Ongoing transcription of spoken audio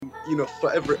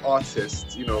for every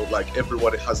artist, like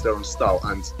everybody has their own style,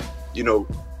 and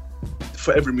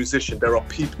for every musician, there are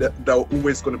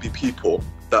always going to be people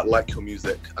that like your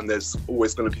music, and there's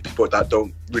always going to be people that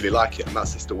don't really like it, and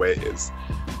that's just the way it is.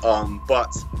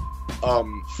 But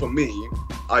for me,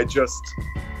 I just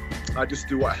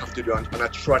do what I have to do, and I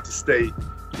try to stay,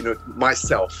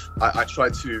 myself. I try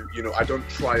to, I don't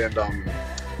try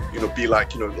and be like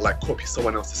copy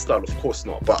someone else's style. Of course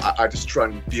not. But I just try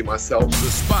and be myself. The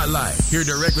Spotlight, hear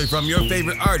directly from your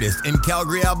favorite artists in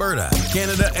Calgary, Alberta,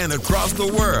 Canada, and across the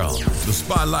world. The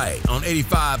Spotlight on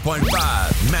 85.5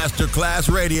 Masterclass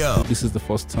Radio. This is the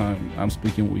first time I'm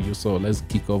speaking with you, so let's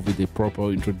kick off with a proper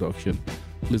introduction.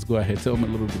 Please go ahead. Tell me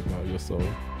a little bit about yourself.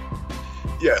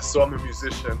 Yeah, so I'm a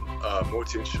musician,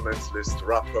 multi-instrumentalist,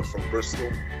 rapper from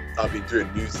Bristol. I've been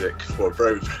doing music for a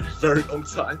very, very, very long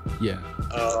time. Yeah.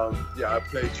 I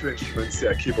play 2 instruments,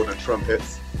 keyboard and trumpet.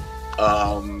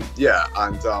 And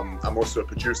I'm also a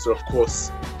producer, of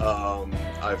course.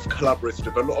 I've collaborated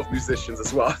with a lot of musicians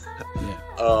as well.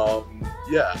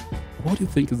 Yeah. What do you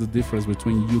think is the difference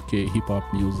between UK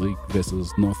hip-hop music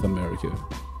versus North America?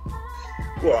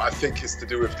 Well, I think it's to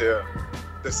do with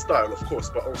the style, of course,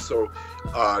 but also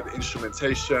the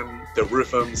instrumentation, the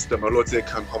rhythms, the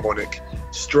melodic and harmonic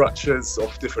structures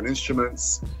of different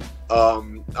instruments.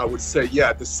 I would say,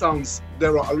 the sounds,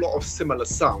 there are a lot of similar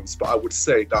sounds, but I would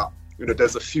say that,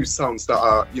 there's a few sounds that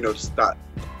are, that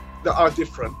are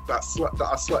different, that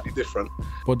are slightly different.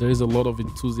 But there is a lot of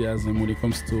enthusiasm when it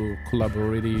comes to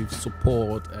collaborative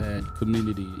support and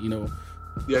community,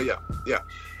 Yeah.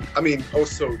 I mean,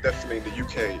 also definitely in the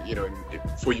UK,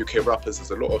 for UK rappers, there's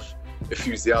a lot of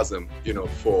enthusiasm,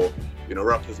 for,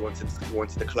 rappers wanted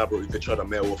to collaborate with each other,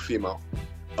 male or female.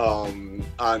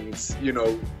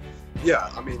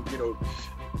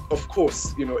 Of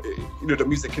course, the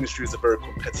music industry is a very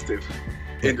competitive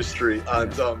industry,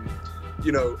 and,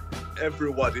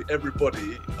 everybody,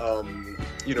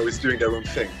 is doing their own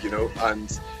thing,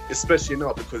 and especially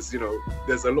now because,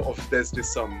 there's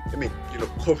this,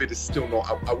 COVID is still not,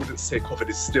 I wouldn't say COVID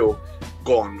is still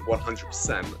gone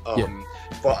 100%.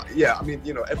 But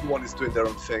everyone is doing their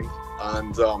own thing,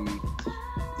 and there's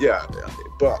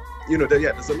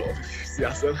a lot of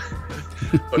enthusiasm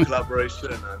for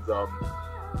collaboration, and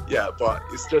but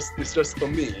it's just for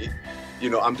me,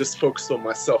 I'm just focused on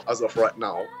myself as of right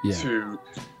now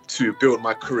to build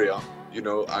my career,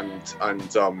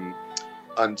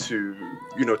 and to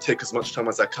take as much time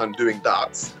as I can doing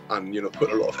that, and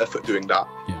put a lot of effort doing that,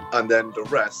 and then the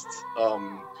rest,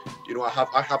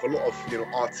 I have a lot of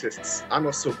artists and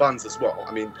also bands as well.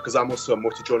 I mean, because I'm also a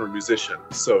multi-genre musician,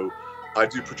 so I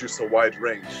do produce a wide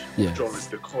range of genres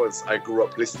because I grew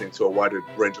up listening to a wider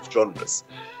range of genres.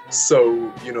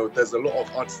 So, there's a lot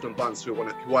of artists and bands who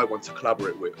I want to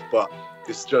collaborate with, but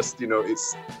it's just,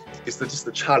 it's just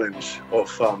the challenge of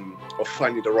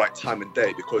finding the right time and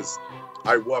day, because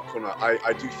I work on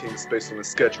I do things based on a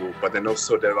schedule, but then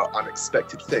also there are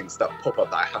unexpected things that pop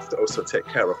up that I have to also take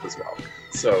care of as well.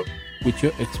 So, with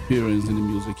your experience in the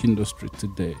music industry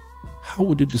today, how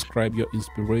would you describe your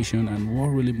inspiration and what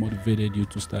really motivated you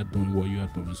to start doing what you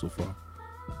are doing so far?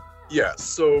 Yeah,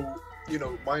 so,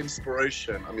 my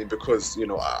inspiration, I mean, because,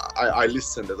 I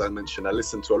listened, as I mentioned, I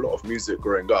listened to a lot of music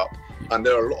growing up, and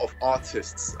there are a lot of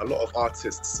artists,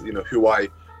 who I,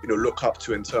 look up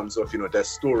to in terms of, their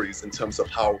stories, in terms of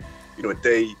how,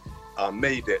 they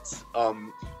made it.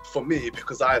 For me,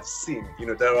 because I have seen,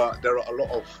 there are a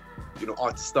lot of,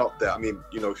 artists out there, I mean,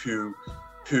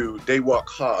 who they work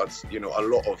hard, a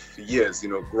lot of years,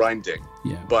 grinding,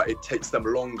 but it takes them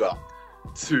longer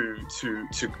to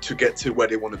get to where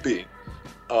they want to be,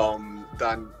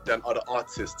 than other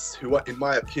artists who are, in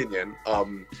my opinion,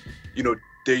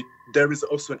 there is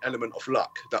also an element of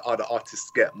luck that other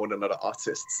artists get more than other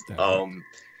artists.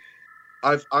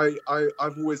 I've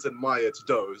always admired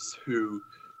those who,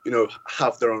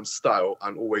 have their own style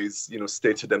and always,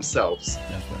 stay to themselves.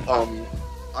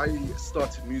 I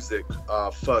started music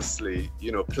firstly,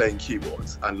 playing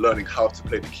keyboards and learning how to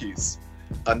play the keys.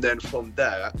 And then from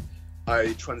there,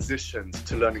 I transitioned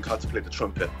to learning how to play the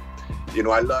trumpet.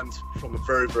 I learned from a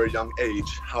very, very young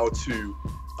age how to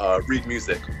read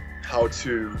music, how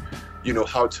to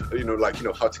how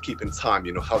to keep in time,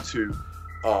 how to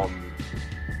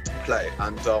play.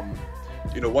 And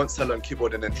once I learned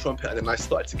keyboard and then trumpet, and then I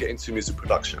started to get into music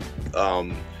production,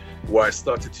 where I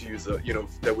started to use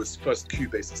there was first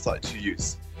Cubase I started to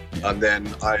use, and then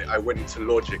I went into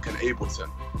Logic and Ableton,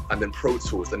 and then Pro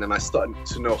Tools, and then I started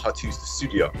to know how to use the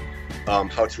studio,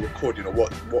 how to record,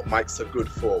 what mics are good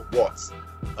for what,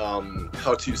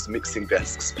 how to use mixing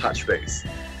desks, Patchbase,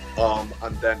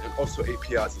 and also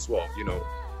APIs as well.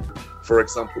 for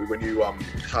example, when you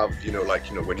have,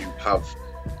 when you have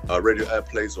radio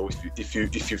airplays, or if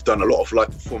you've done a lot of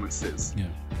live performances,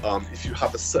 if you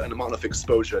have a certain amount of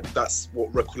exposure, that's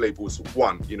what record labels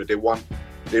want.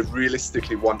 They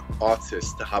realistically want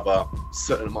artists to have a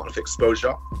certain amount of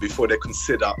exposure before they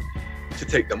consider to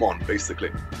take them on,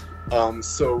 basically.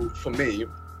 So for me,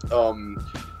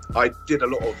 I did a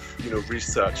lot of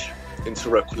research into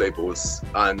record labels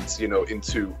and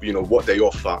into what they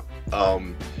offer,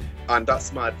 and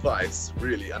that's my advice,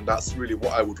 really, and that's really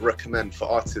what I would recommend for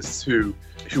artists who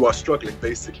are struggling,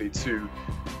 basically, to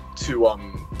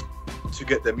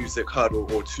get their music heard,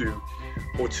 or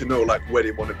to know like where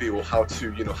they want to be, or how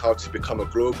to become a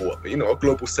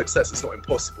global success. It's not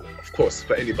impossible, of course,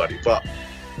 for anybody, but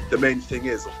the main thing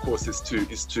is, of course, is to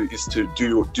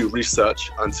do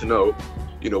research and to know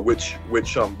which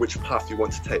path you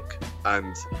want to take,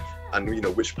 and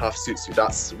which path suits you.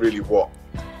 That's really what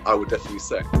I would definitely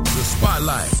say. The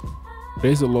Spotlight.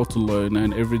 There's a lot to learn,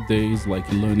 and every day is like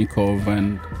a learning curve,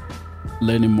 and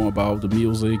learning more about the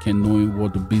music and knowing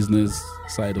what the business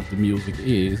side of the music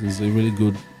is a really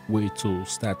good way to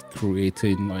start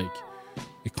creating like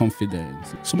a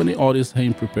confidence. So many artists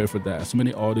ain't prepared for that. So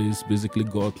many artists basically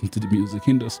got into the music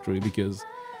industry because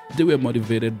they were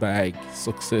motivated by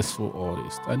successful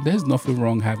artists. And there's nothing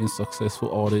wrong having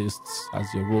successful artists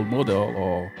as your role model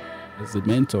or as a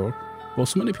mentor. But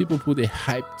so many people put a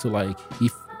hype to like,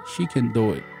 if she can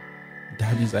do it,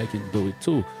 that means I can do it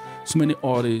too. So many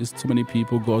artists, so many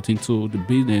people got into the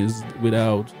business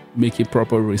without making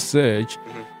proper research.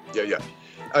 Mm-hmm. Yeah.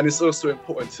 And it's also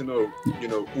important to know,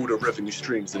 all the revenue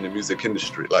streams in the music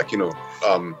industry. Like,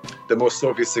 the most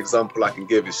obvious example I can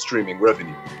give is streaming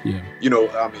revenue. Yeah.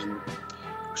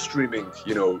 Streaming,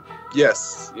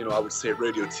 yes, I would say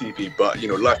radio, TV, but,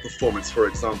 live performance, for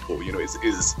example,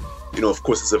 is of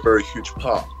course, is a very huge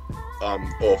part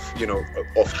of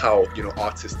how,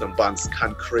 artists and bands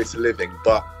can create a living.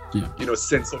 But,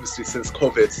 since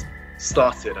COVID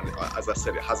started, and as I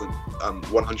said, it hasn't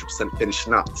 100% finished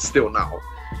now, still now,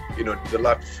 the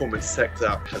live performance sector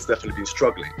has definitely been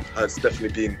struggling,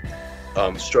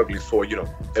 for,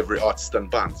 every artist and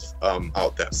band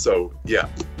out there. So, yeah.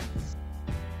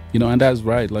 And that's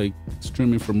right, like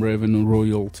streaming from revenue,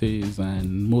 royalties,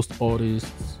 and most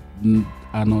artists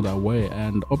are not aware.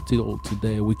 And up till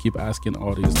today, we keep asking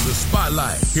artists. The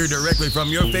Spotlight. Hear directly from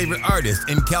your favorite artist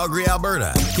in Calgary,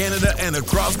 Alberta, Canada, and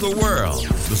across the world.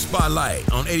 The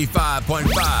Spotlight on 85.5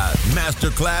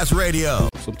 Masterclass Radio.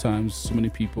 Sometimes so many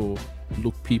people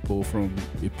look people from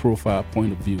a profile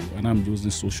point of view, and I'm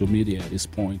using social media at this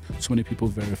point. So many people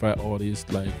verify artists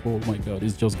like, oh my God,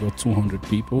 it's just got 200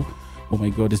 people. Oh my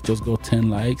God, it's just got 10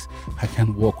 likes. I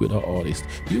can't work with an artist.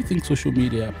 Do you think social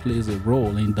media plays a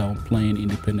role in downplaying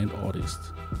independent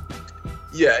artists?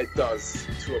 Yeah, it does,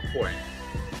 to a point.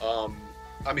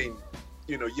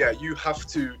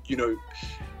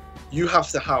 You have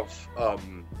to have,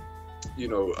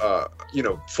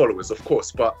 followers, of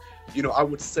course. But, I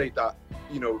would say that,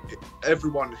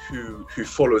 everyone who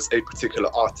follows a particular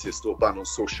artist or band on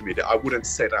social media, I wouldn't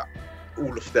say that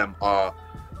all of them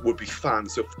would be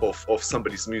fans of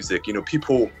somebody's music.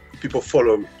 People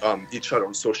follow each other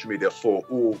on social media for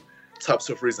all types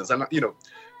of reasons. And,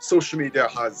 social media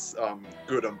has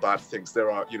good and bad things.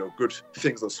 There are, good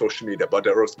things on social media, but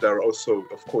there are also,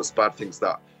 of course, bad things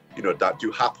that, that do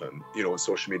happen, on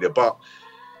social media. But,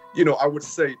 I would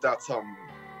say that,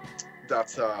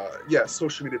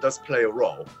 social media does play a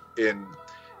role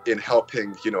in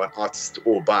helping, an artist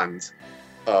or band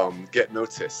get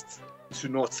noticed, to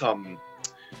not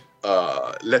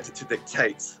let it to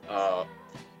dictate,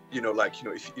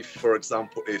 if for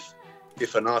example,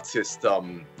 if an artist,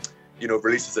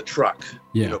 releases a track,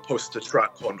 posts a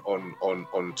track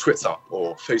on Twitter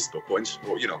or Facebook or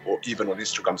even on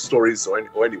Instagram stories or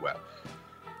anywhere,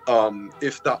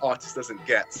 if that artist doesn't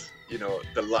get,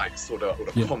 the likes or the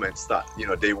comments that,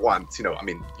 they want,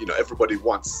 everybody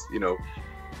wants,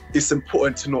 it's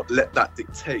important to not let that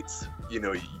dictate,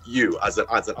 you as an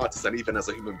artist and even as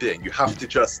a human being. You have to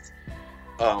just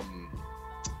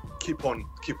keep on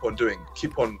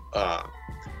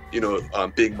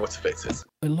being motivated.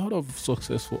 A lot of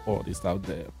successful artists out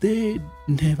there, they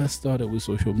never started with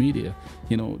social media.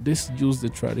 They use the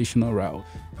traditional route.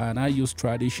 And I use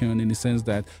tradition in the sense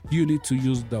that you need to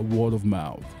use the word of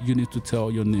mouth. You need to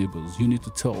tell your neighbors. You need to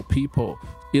tell people.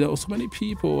 So many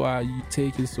people are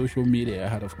taking social media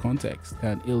out of context.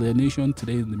 And alienation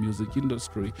today in the music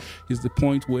industry is the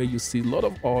point where you see a lot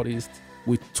of artists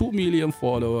with 2 million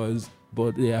followers,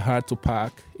 but they are hard to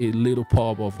pack a little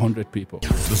pub of 100 people.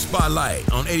 The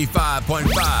Spotlight on 85.5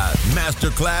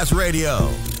 Masterclass Radio.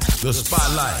 The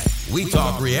Spotlight. We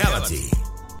talk reality.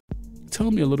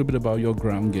 Tell me a little bit about your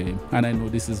ground game. And I know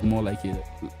this is more like a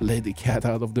let the cat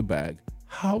out of the bag.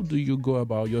 How do you go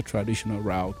about your traditional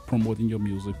route promoting your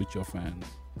music with your fans?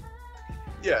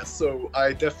 Yeah, so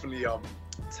I definitely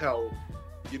tell,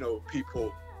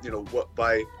 people, what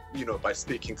by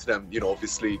speaking to them,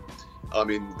 obviously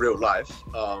in real life.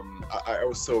 I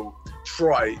also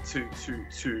try to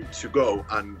go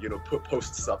and, put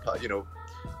posts up,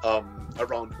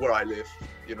 around where I live,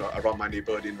 around my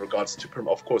neighborhood in regards to,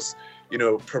 of course,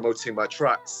 promoting my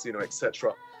tracks,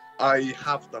 etc. I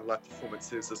have done live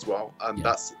performances as well, and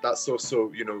that's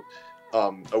also,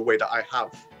 a way that I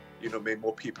have, made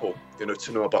more people,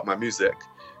 to know about my music.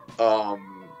 Those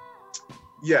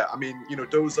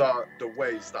are the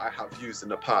ways that I have used in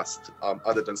the past,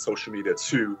 other than social media,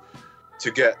 to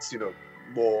get,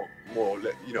 more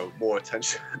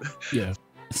attention. Yeah.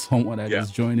 Someone that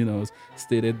is joining us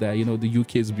stated that, the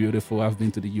UK is beautiful. I've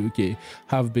been to the UK.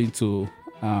 Have been to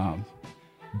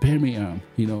Birmingham.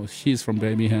 She's from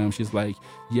Birmingham. She's like,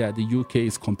 yeah, the UK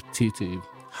is competitive.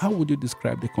 How would you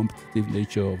describe the competitive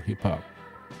nature of hip hop?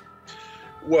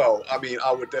 Well, I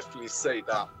would definitely say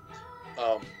that,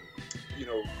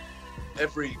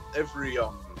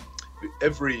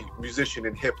 every musician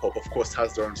in hip hop, of course,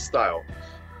 has their own style.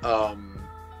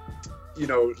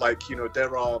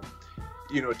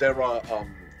 There are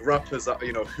rappers that,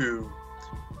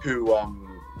 who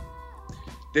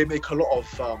they make a lot of,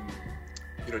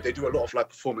 they do a lot of live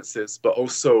performances, but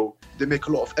also they make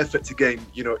a lot of effort to gain,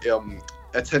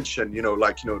 attention,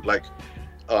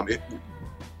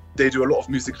 they do a lot of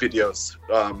music videos.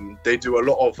 They do a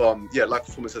lot of, live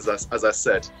performances, as I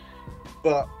said.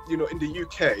 But, in the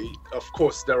UK, of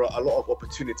course, there are a lot of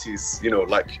opportunities,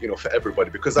 for everybody.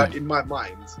 Because in my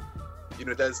mind,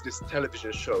 there's this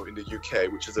television show in the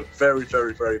UK, which is a very,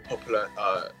 very, very popular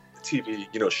TV,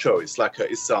 show. It's like a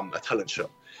talent show.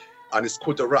 And it's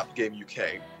called The Rap Game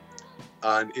UK.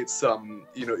 And it's,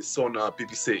 it's on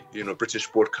BBC,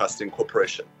 British Broadcasting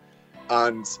Corporation.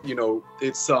 And,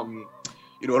 it's, a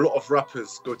lot of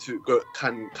rappers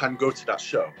can go to that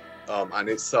show. And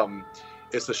it's a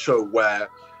show where,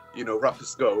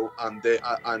 rappers go and they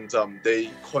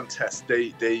contest,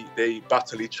 they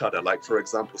battle each other. Like, for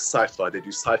example, Cypher, they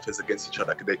do ciphers against each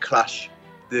other. They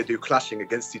do clashing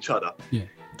against each other. Yeah.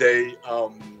 They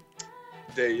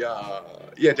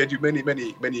do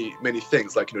many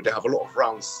things. Like, they have a lot of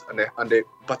rounds and they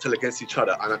battle against each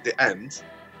other. And at the end,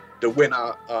 the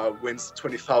winner wins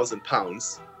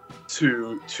 £20,000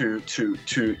 to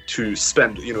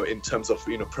spend, in terms of,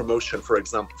 promotion, for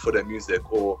example, for their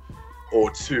music, or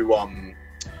to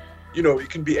it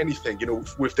can be anything,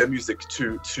 with their music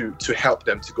to help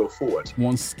them to go forward.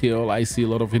 One skill I see a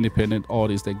lot of independent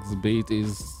artists exhibit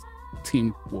is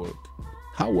teamwork.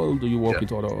 How well do you work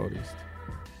with other artists?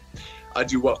 I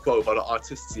do work well with other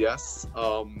artists, yes.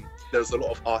 There's a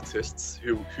lot of artists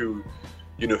who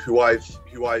I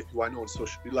know on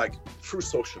social, like through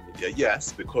social media,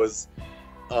 yes, because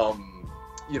I've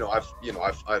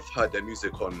heard their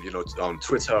music on on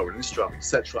Twitter or Instagram,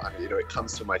 etc. And it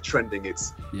comes to my trending.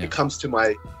 It comes to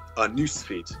my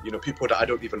newsfeed. People that I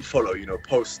don't even follow,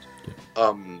 post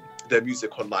their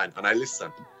music online, and I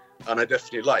listen, and I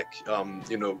definitely like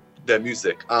their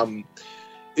music.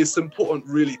 It's important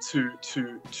really to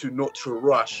not to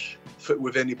rush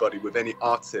with anybody, with any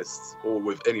artist or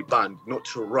with any band, not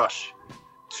to rush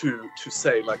to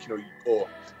say like, or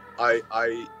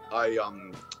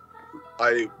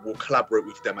I will collaborate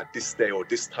with them at this day or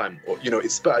this time, or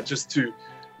it's better just to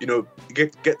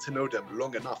get to know them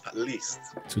long enough at least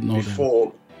to know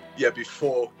before them.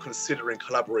 Before considering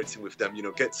collaborating with them.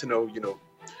 Get to know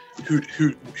who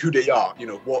they are,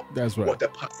 what their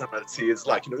personality is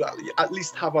like, at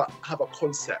least have a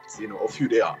concept, of who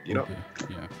they are, Okay.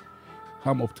 Yeah.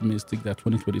 I'm optimistic that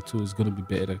 2022 is going to be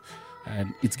better,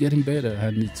 and it's getting better,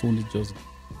 and it's only just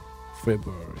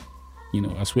February.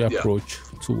 As we approach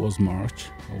towards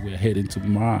March, or we're heading to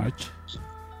March,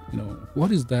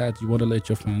 what is that you want to let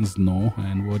your fans know,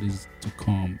 and what is to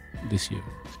come this year?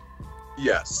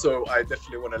 Yeah, so I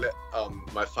definitely want to let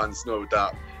my fans know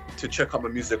that to check out my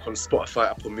music on Spotify,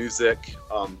 Apple Music.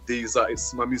 My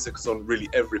music is on really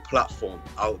every platform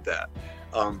out there.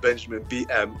 Benjamin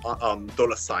BM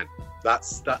 $.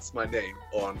 That's my name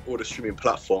on all the streaming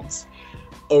platforms.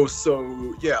 Also,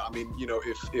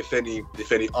 if any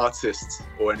artist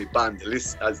or any band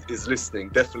is listening,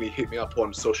 definitely hit me up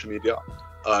on social media,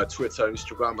 Twitter,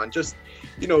 Instagram, and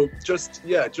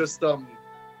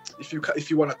if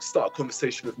you want to start a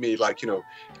conversation with me, like,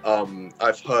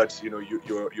 I've heard,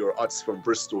 you're an artist from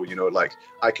Bristol, like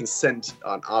I can send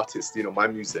an artist, my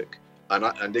music,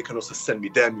 and they can also send me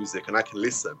their music and I can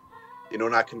listen. you know,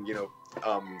 and I can, you know,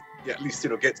 yeah, at least, you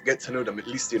know, get to know them, at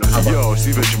least, you know, have Yo, it's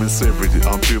Benjamin Slavery,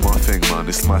 I'm doing my thing, man.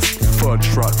 This is my third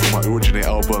track from my Originate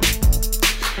album.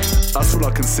 That's all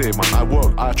I can say,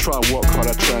 man. I try and work hard,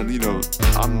 I try and, you know,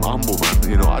 I'm humble, man.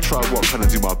 You know, I try and work hard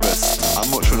and do my best. I'm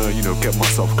not trying to, you know, get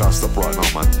myself gassed up right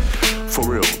now, man. For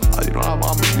real.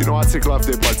 You know, I take life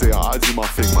day by day, I do my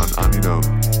thing, man, and, you know,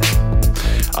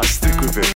 I stick with it.